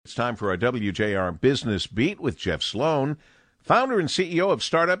It's time for our WJR Business Beat with Jeff Sloan, founder and CEO of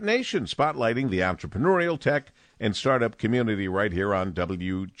Startup Nation, spotlighting the entrepreneurial tech and startup community right here on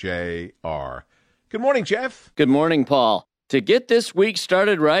WJR. Good morning, Jeff. Good morning, Paul. To get this week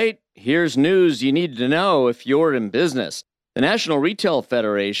started right, here's news you need to know if you're in business. The National Retail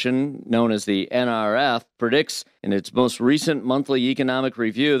Federation, known as the NRF, predicts in its most recent monthly economic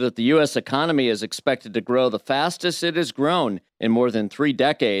review that the U.S. economy is expected to grow the fastest it has grown in more than 3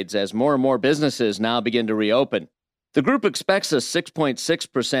 decades as more and more businesses now begin to reopen. The group expects a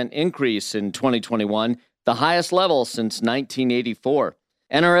 6.6% increase in 2021, the highest level since 1984.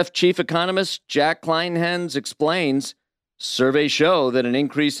 NRF Chief Economist Jack Kleinhens explains, surveys show that an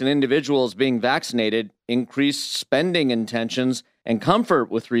increase in individuals being vaccinated, increased spending intentions, and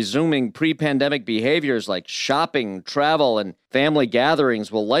comfort with resuming pre-pandemic behaviors like shopping, travel, and family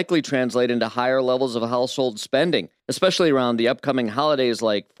gatherings will likely translate into higher levels of household spending, especially around the upcoming holidays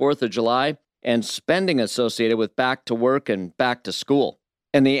like 4th of July and spending associated with back to work and back to school.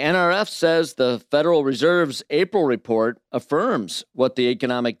 And the NRF says the Federal Reserve's April report affirms what the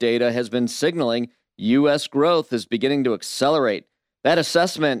economic data has been signaling. U.S. growth is beginning to accelerate. That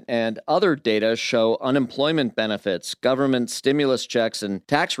assessment and other data show unemployment benefits, government stimulus checks, and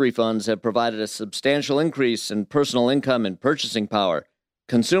tax refunds have provided a substantial increase in personal income and purchasing power.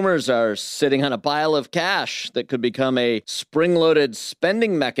 Consumers are sitting on a pile of cash that could become a spring-loaded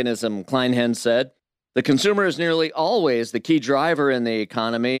spending mechanism, Kleinhens said. The consumer is nearly always the key driver in the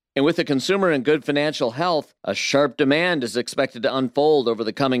economy, and with the consumer in good financial health, a sharp demand is expected to unfold over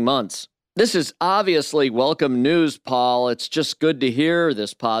the coming months. This is obviously welcome news, Paul. It's just good to hear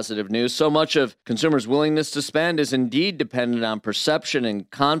this positive news. So much of consumers' willingness to spend is indeed dependent on perception and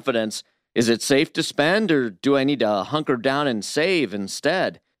confidence. Is it safe to spend, or do I need to hunker down and save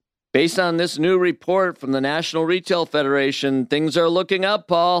instead? Based on this new report from the National Retail Federation, things are looking up,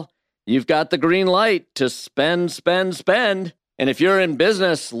 Paul. You've got the green light to spend, spend, spend. And if you're in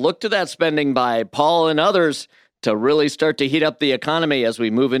business, look to that spending by Paul and others to really start to heat up the economy as we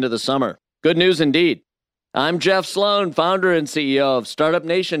move into the summer. Good news indeed. I'm Jeff Sloan, founder and CEO of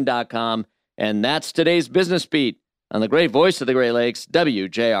StartupNation.com, and that's today's Business Beat on the great voice of the Great Lakes,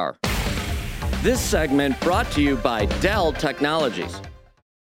 WJR. This segment brought to you by Dell Technologies.